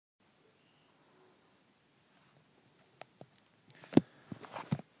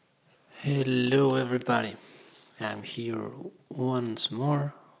Hello, everybody. I'm here once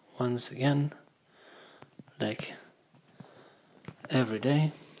again, like every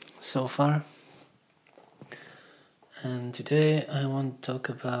day so far. And today I want to talk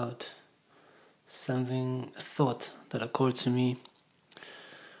about a thought that occurred to me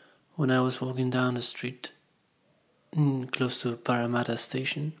when I was walking down the street close to Parramatta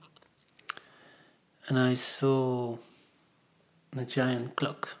station, and I saw a giant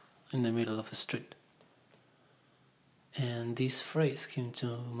clock in the middle of the street. And this phrase came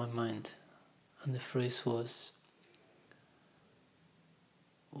to my mind, and the phrase was,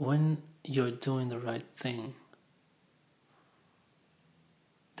 when you're doing the right thing,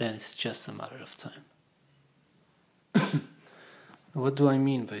 then it's just a matter of time. What do I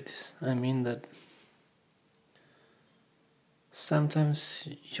mean by this? I mean that sometimes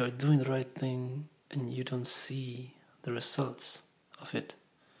you're doing the right thing and you don't see the results of it.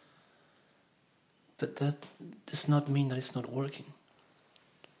 But that does not mean that it's not working.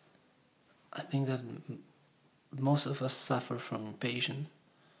 I think that most of us suffer from impatience.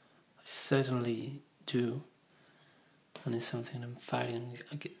 I certainly do. And it's something I'm fighting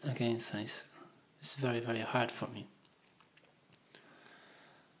against, and it's very, very hard for me.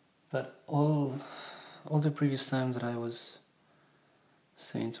 But all the previous times that I was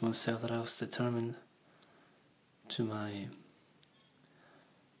saying to myself that I was determined to my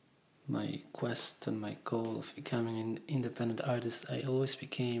quest and my goal of becoming an independent artist, I always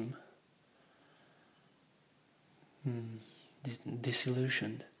became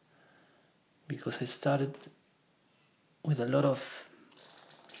disillusioned, because I started with a lot of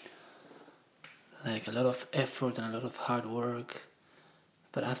effort and a lot of hard work,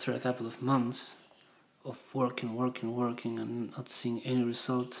 but after a couple of months of working and not seeing any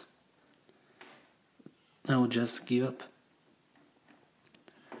result, I would just give up,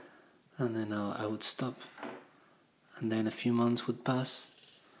 and then I would stop, and then a few months would pass,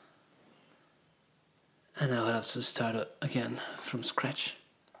 and I would have to start again from scratch.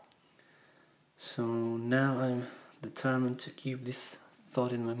 So now I'm determined to keep this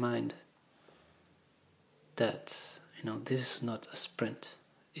thought in my mind that, this is not a sprint,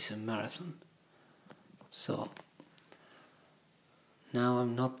 it's a marathon. So now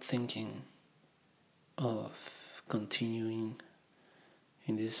I'm not thinking of continuing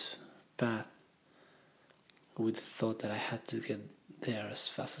in this path with the thought that I had to get there as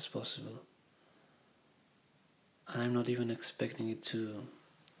fast as possible. I'm not even expecting it to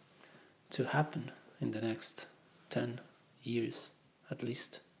happen in the next 10 years at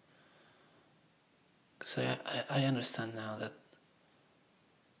least. Because I understand now that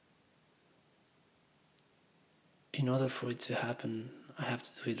in order for it to happen, I have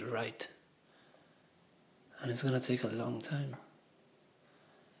to do it right. And it's gonna take a long time.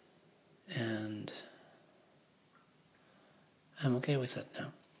 And I'm okay with that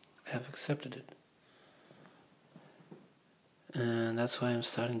now. I have accepted it. And that's why I'm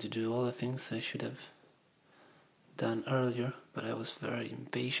starting to do all the things I should have done earlier, but I was very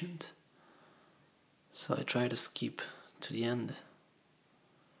impatient. So I try to skip to the end.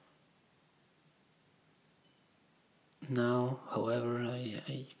 Now, however,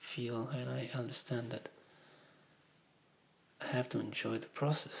 I feel and I understand that I have to enjoy the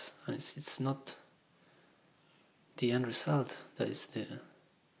process, and it's not the end result that is the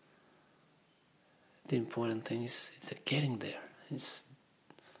important thing. Is it's the getting there. It's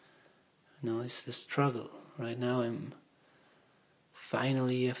the struggle. Right now I'm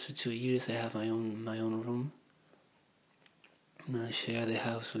finally, after 2 years, I have my own room, and I share the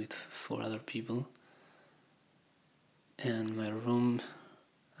house with 4 other people. And my room,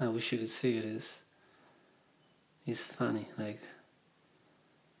 I wish you could see it, is funny. Like,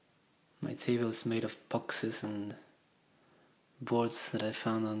 my table is made of boxes and boards that I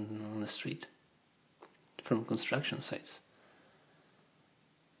found on the street from construction sites.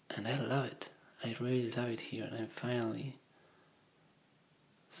 And I love it. I really love it here. And I'm finally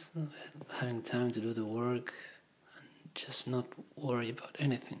having time to do the work and just not worry about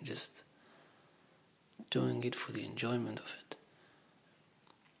anything. Just doing it for the enjoyment of it.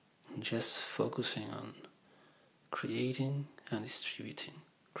 And just focusing on creating and distributing.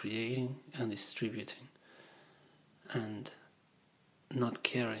 And not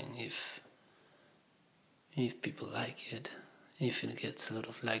caring if people like it, if it gets a lot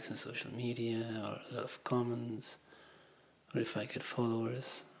of likes on social media or a lot of comments, or if I get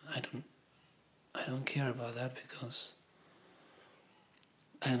followers. I don't care about that, because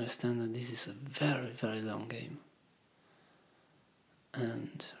I understand that this is a very, very long game.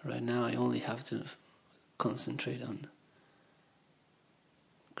 And right now I only have to concentrate on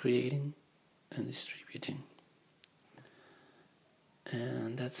creating and distributing.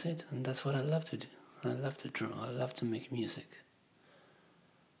 And that's it, and that's what I love to do. I love to draw, I love to make music.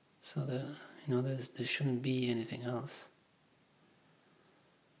 So there shouldn't be anything else.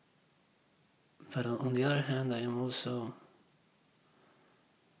 But on the other hand, I am also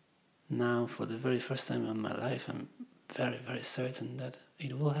now, for the very first time in my life, I'm very, very certain that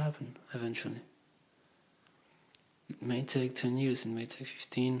it will happen eventually. It may take 10 years, it may take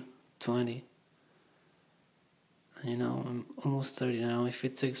 15, 20. And I'm almost 30 now. If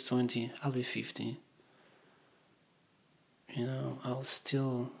it takes 20, I'll be 50. I'll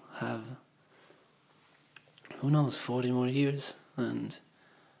still have, who knows, 40 more years. And,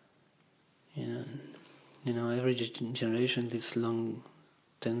 every generation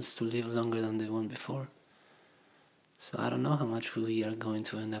tends to live longer than the one before. So I don't know how much we are going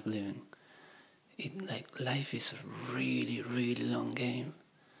to end up living. Life is a really, really long game.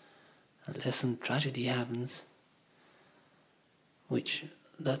 Unless some tragedy happens, which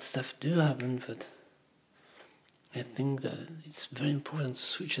that stuff do happen, but I think that it's very important to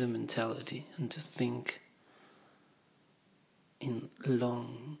switch the mentality and to think in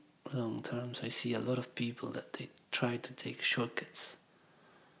long terms. I see a lot of people that they try to take shortcuts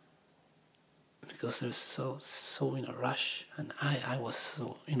because they're so in a rush, and I was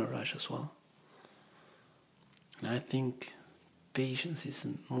so in a rush as well. And I think patience is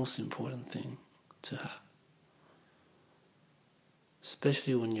the most important thing to have,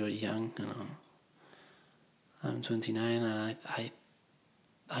 especially when you're young. I'm 29 and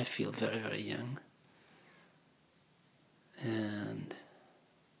I feel very, very young, and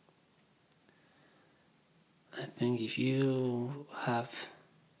I think if you have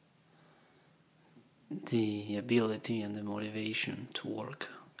the ability and the motivation to work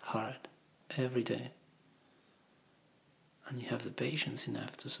hard every day, and you have the patience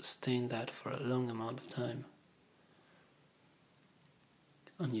enough to sustain that for a long amount of time,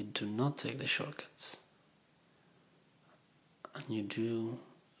 and you do not take the shortcuts, and you do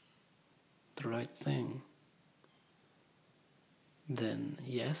the right thing, then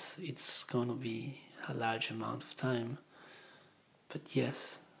yes, it's gonna be a large amount of time, but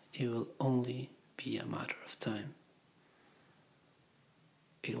yes, it will only be a matter of time.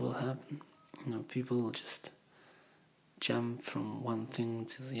 It will happen. People just jump from one thing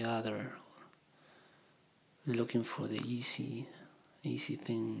to the other, looking for the easy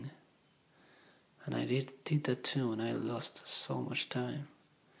thing. And I did that too, and I lost so much time.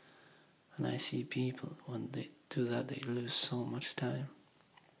 And I see people, when they do that, they lose so much time.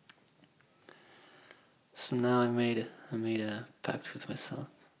 So now I made a pact with myself,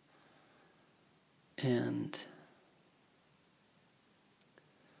 and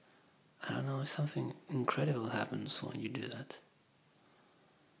I don't know, something incredible happens when you do that.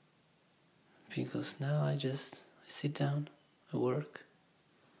 Because now I sit down, I work,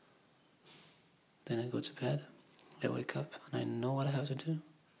 then I go to bed, I wake up, and I know what I have to do.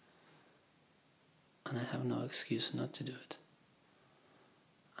 And I have no excuse not to do it.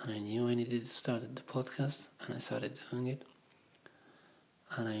 And I knew I needed to start the podcast, and I started doing it.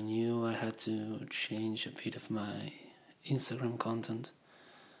 And I knew I had to change a bit of my Instagram content,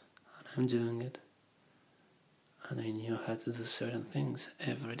 and I'm doing it. And I knew I had to do certain things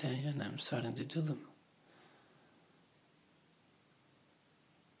every day, and I'm starting to do them.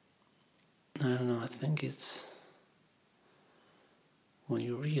 I don't know, I think it's when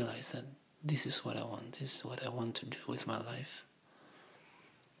you realize that this is what I want, this is what I want to do with my life,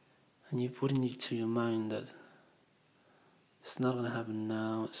 and you put it into your mind that it's not going to happen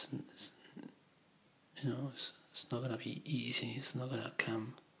now, it's not going to be easy, it's not going to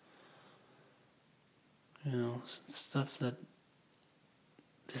come. Stuff that,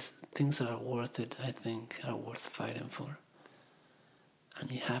 things that are worth it, I think, are worth fighting for.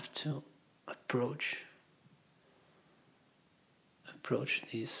 And you have to approach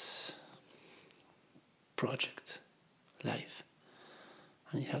this project, life,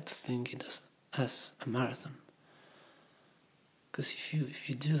 and you have to think it as a marathon. Because if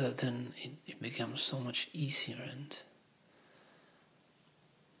you do that, then it becomes so much easier. And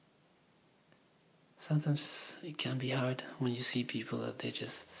sometimes it can be hard when you see people that they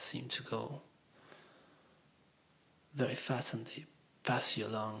just seem to go very fast and they pass you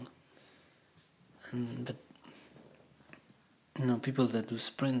along. But people that do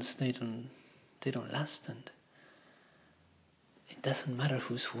sprints, they don't last, and it doesn't matter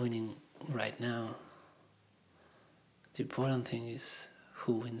who's winning right now. The important thing is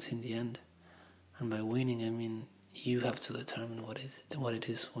who wins in the end. And by winning, I mean you have to determine what it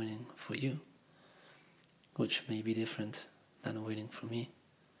is winning for you, which may be different than winning for me.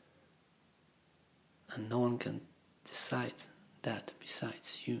 and no one can decide that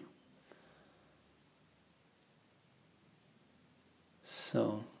besides you.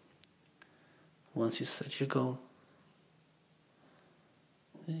 So once you set your goal,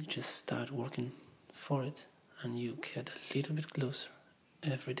 you just start working for it, and you get a little bit closer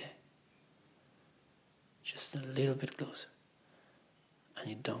every day. Just a little bit closer. And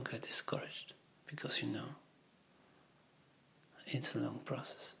you don't get discouraged, because you know it's a long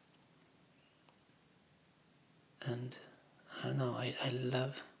process. And I don't know, I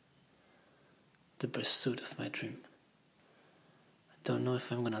love the pursuit of my dream. I don't know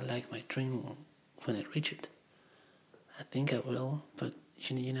if I'm gonna like my dream when I reach it. I think I will, but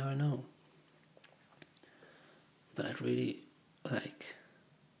you never know. But I really like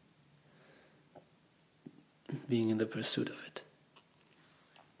being in the pursuit of it.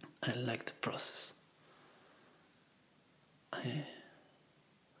 I like the process. I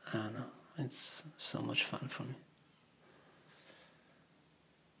don't know, it's so much fun for me.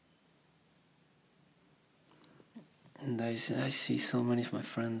 And I see so many of my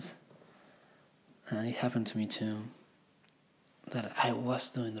friends, and it happened to me too, that I was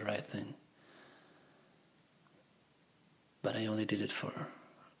doing the right thing, but I only did it for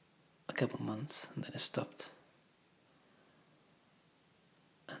a couple months, and then I stopped.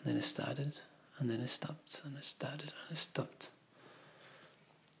 And then I started, and then I stopped, and I started, and I stopped.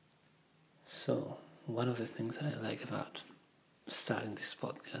 So one of the things that I like about starting this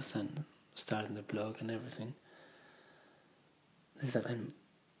podcast and starting the blog and everything is that I'm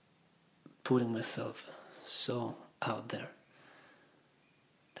putting myself so out there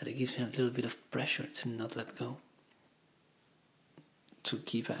that it gives me a little bit of pressure to not let go, to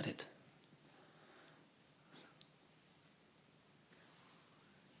keep at it.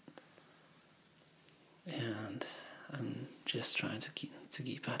 And I'm just trying to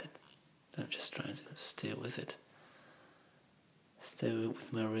keep at it. I'm just trying to stay with it. Stay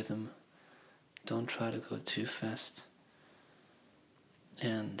with my rhythm. Don't try to go too fast.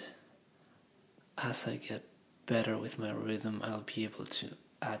 And as I get better with my rhythm, I'll be able to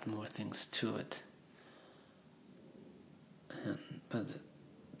add more things to it. But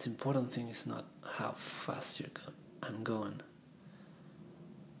the important thing is not how fast I'm going.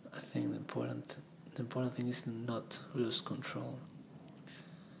 I think the important thing is to not lose control.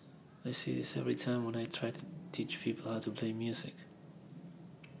 I see this every time when I try to teach people how to play music.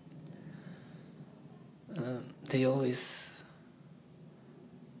 They always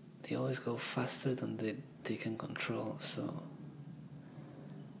go faster than they can control, so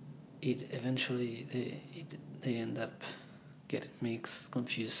it eventually they end up getting mixed,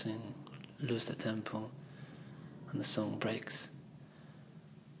 confusing, lose the tempo, and the song breaks.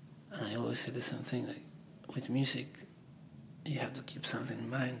 And I always say the same thing, like with music you have to keep something in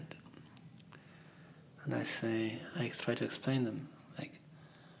mind. And I try to explain them, like,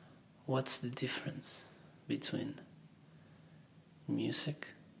 what's the difference between music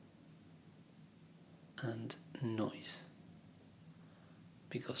and noise?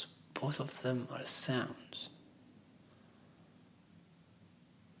 Because both of them are sounds.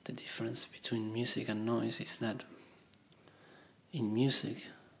 The difference between music and noise is that in music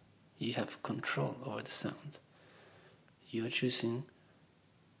you have control over the sound. You are choosing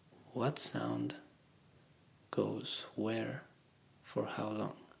what sound goes where for how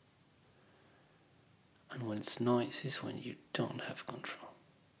long. And when it's noise is when you don't have control.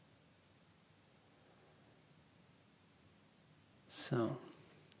 So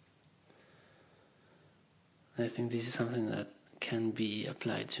I think this is something that can be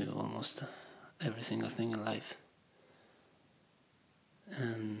applied to almost every single thing in life.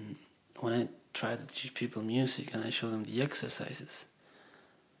 And when I try to teach people music and I show them the exercises,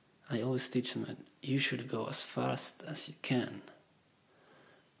 I always teach them that you should go as fast as you can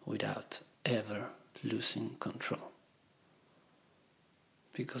without ever losing control.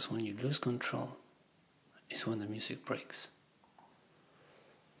 Because when you lose control is when the music breaks.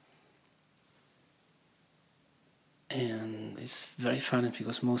 And it's very funny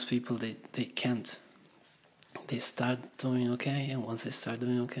because most people, they can't. They start doing okay, and once they start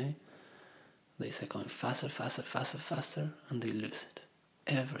doing okay, they start going faster, and they lose it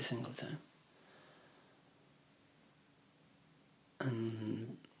every single time.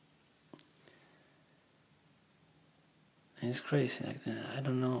 And it's crazy, like, I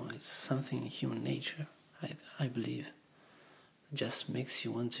don't know, it's something in human nature, I believe. It just makes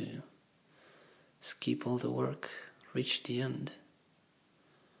you want to skip all the work, reach the end,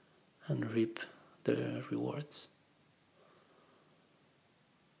 and reap the rewards.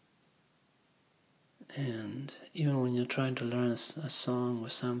 And even when you're trying to learn a song or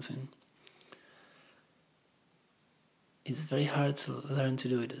something, it's very hard to learn to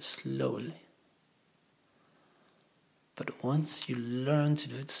do it slowly. But once you learn to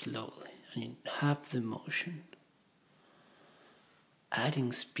do it slowly and you have the motion,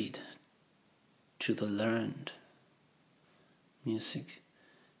 adding speed to the learned music,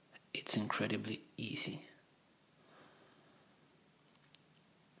 it's incredibly easy.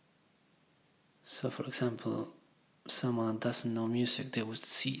 So for example, someone that doesn't know music, they would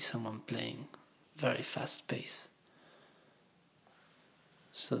see someone playing very fast pace.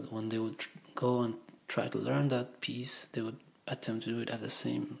 So that when they would go and try to learn that piece, they would attempt to do it at the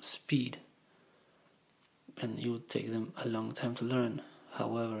same speed, and it would take them a long time to learn.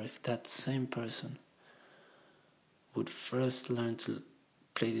 However, if that same person would first learn to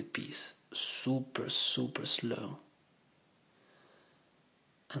play the piece super slow,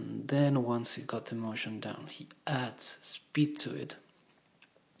 and then once he got the motion down, he adds speed to it,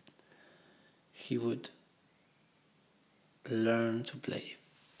 he would learn to play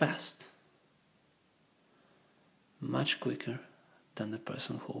fast, much quicker than the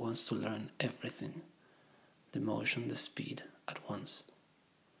person who wants to learn everything, the motion, the speed, at once.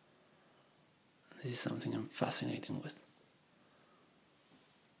 This is something I'm fascinated with.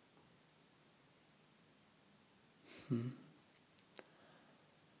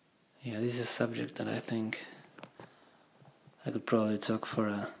 Yeah, this is a subject that I think I could probably talk for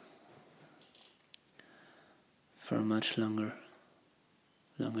a much longer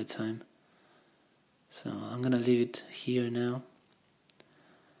time. So I'm gonna leave it here now.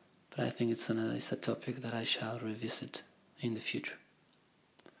 But I think it's a topic that I shall revisit in the future.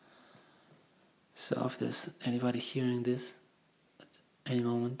 So if there's anybody hearing this at any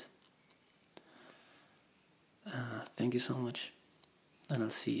moment, thank you so much, and I'll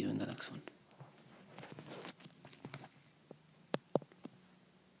see you in the next one.